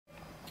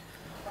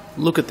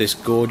Look at this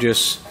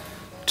gorgeous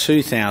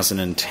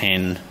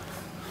 2010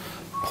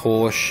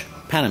 Porsche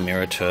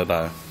Panamera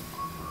Turbo.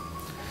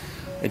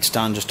 It's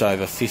done just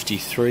over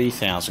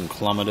 53,000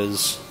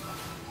 kilometres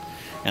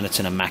and it's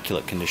in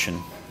immaculate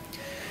condition.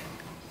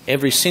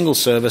 Every single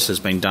service has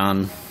been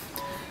done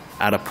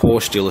at a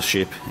Porsche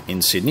dealership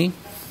in Sydney,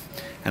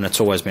 and it's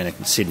always been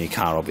a Sydney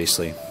car,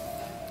 obviously.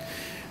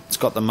 It's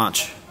got the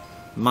much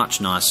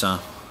nicer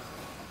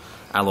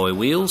alloy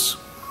wheels.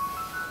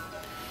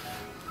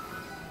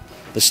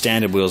 The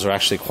standard wheels are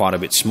actually quite a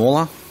bit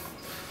smaller.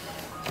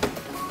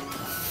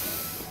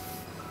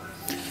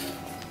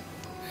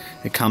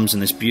 It comes in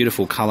this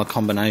beautiful colour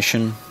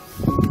combination.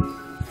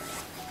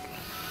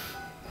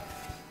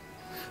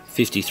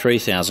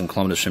 53,000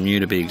 kilometres from new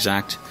to be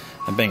exact,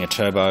 and being a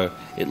turbo,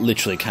 it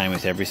literally came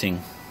with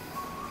everything.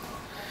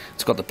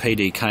 It's got the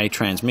PDK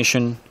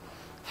transmission,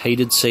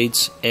 heated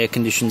seats,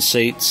 air-conditioned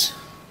seats.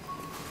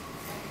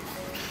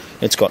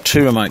 It's got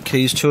 2 remote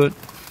keys to it,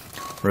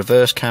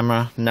 reverse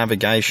camera,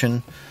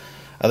 navigation.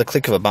 At the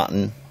click of a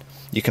button,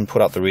 you can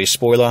put up the rear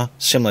spoiler,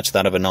 similar to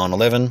that of a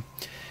 911.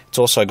 It's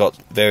also got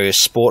various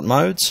sport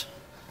modes.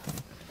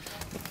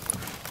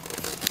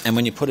 And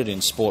when you put it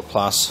in Sport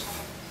Plus,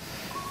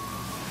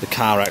 the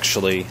car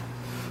actually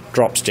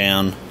drops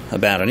down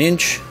about 1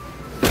 inch,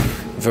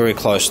 very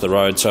close to the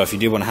road. So if you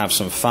do want to have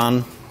some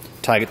fun,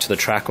 take it to the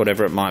track,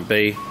 whatever it might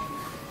be,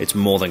 it's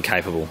more than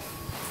capable.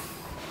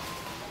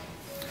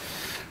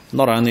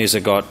 Not only has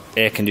it got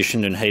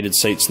air-conditioned and heated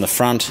seats in the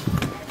front,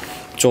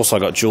 it's also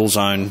got dual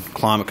zone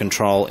climate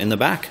control in the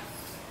back.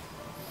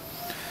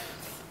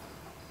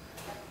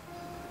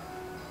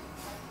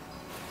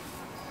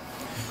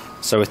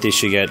 So with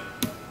this you get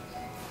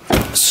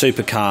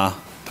supercar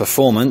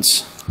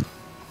performance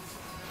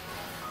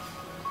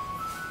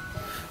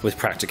with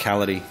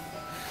practicality.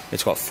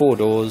 It's got 4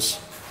 doors,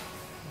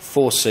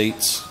 4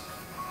 seats.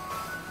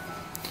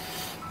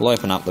 We'll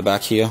open up the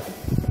back here.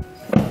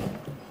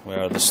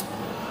 Where are the...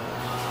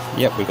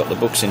 Yep, we've got the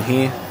books in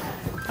here.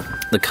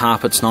 The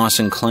carpet's nice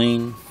and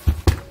clean.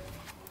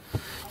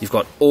 You've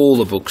got all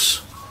the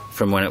books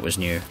from when it was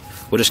new.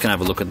 We're just going to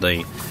have a look at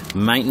the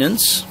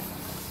maintenance,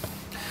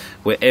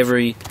 where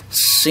every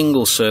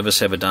single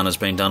service ever done has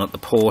been done at the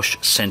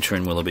Porsche Centre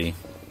in Willoughby.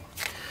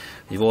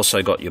 You've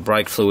also got your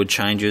brake fluid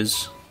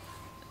changes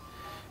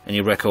and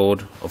your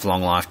record of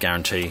long life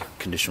guarantee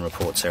condition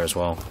reports there as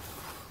well.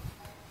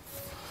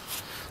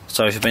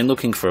 So if you've been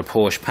looking for a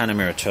Porsche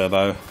Panamera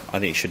Turbo, I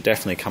think you should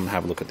definitely come and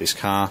have a look at this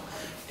car.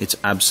 It's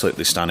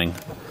absolutely stunning.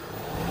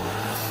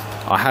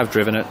 I have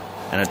driven it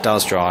and it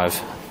does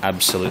drive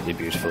absolutely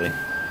beautifully.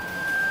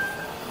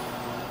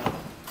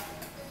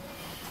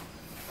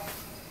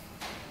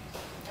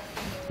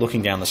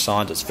 Looking down the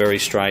side, it's very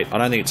straight. I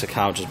don't think it's a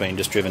car which has been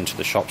just driven to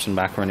the shops and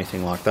back or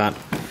anything like that.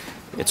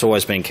 It's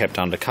always been kept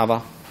under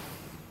cover.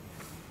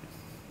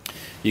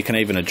 You can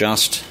even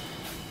adjust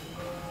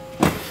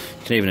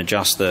the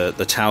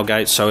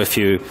tailgate, so if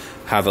you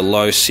have a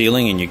low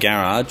ceiling in your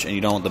garage and you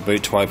don't want the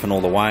boot to open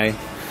all the way,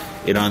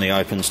 it only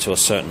opens to a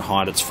certain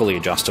height. It's fully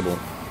adjustable.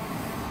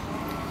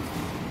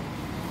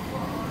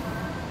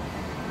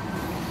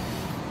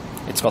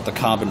 It's got the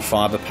carbon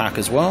fibre pack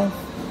as well,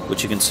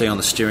 which you can see on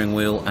the steering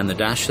wheel and the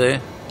dash there.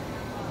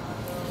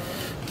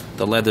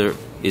 The leather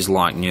is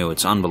like new.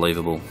 It's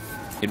unbelievable.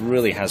 It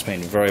really has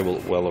been very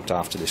well looked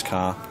after, this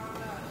car.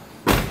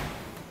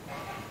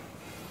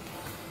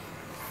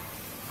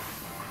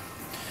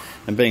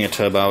 And being a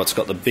turbo, it's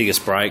got the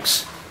biggest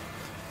brakes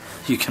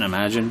you can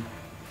imagine.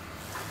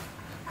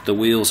 The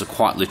wheels are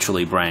quite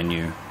literally brand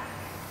new.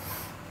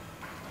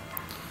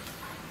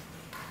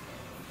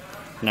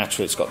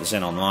 Naturally, it's got the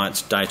xenon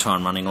lights,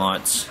 daytime running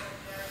lights,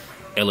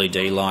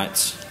 LED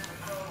lights,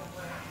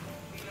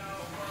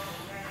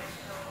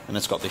 and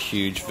it's got the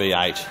huge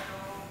V8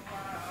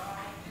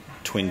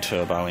 twin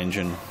turbo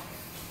engine.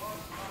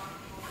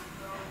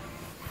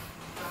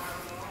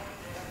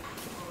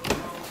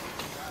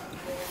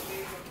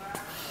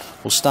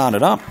 We'll start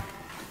it up.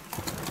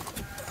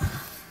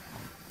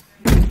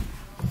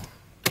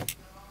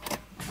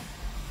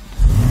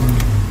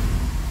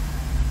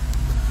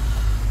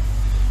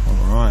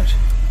 Alright,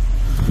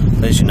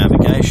 there's your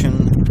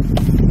navigation,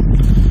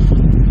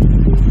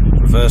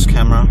 reverse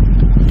camera.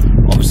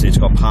 Obviously it's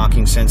got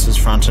parking sensors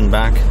front and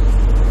back,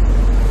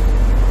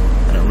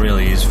 and it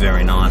really is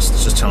very nice.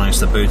 It's just telling us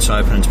the boot's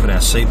open and to put our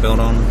seatbelt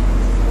on.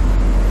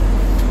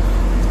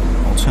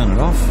 I'll turn it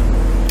off.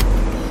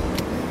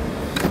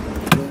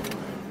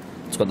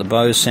 It's got the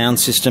Bose sound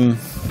system,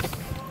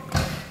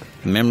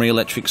 memory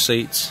electric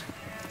seats.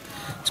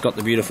 It's got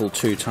the beautiful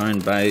 2-tone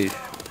beige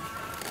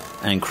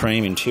and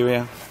cream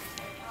interior.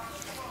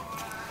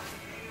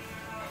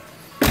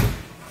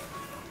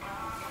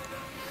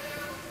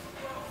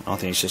 I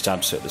think it's just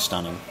absolutely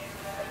stunning.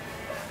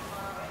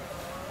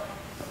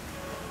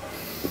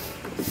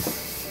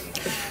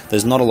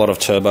 There's not a lot of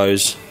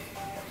turbos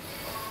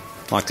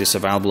like this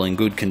available in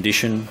good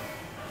condition,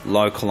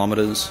 low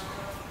kilometres.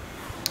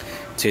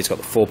 See, it's got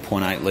the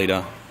 4.8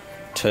 litre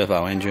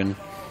turbo engine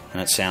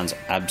and it sounds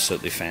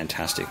absolutely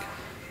fantastic.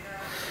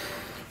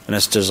 And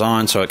it's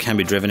designed so it can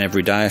be driven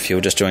every day if you're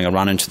just doing a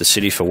run into the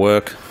city for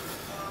work,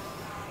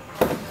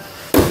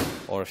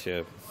 or if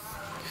you're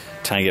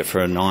taking it for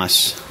a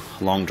nice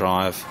long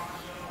drive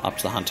up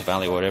to the Hunter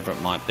Valley or whatever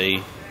it might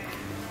be.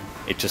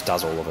 It just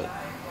does all of it,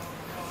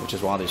 which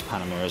is why these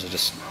Panameras are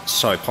just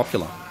so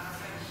popular.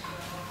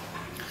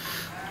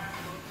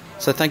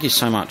 So thank you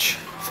so much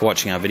for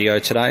watching our video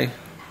today.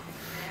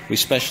 We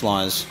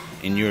specialise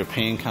in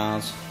European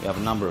cars. We have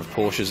a number of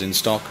Porsches in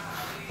stock,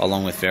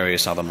 along with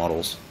various other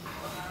models.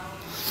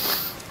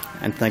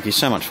 And thank you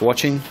so much for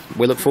watching.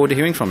 We look forward to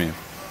hearing from you.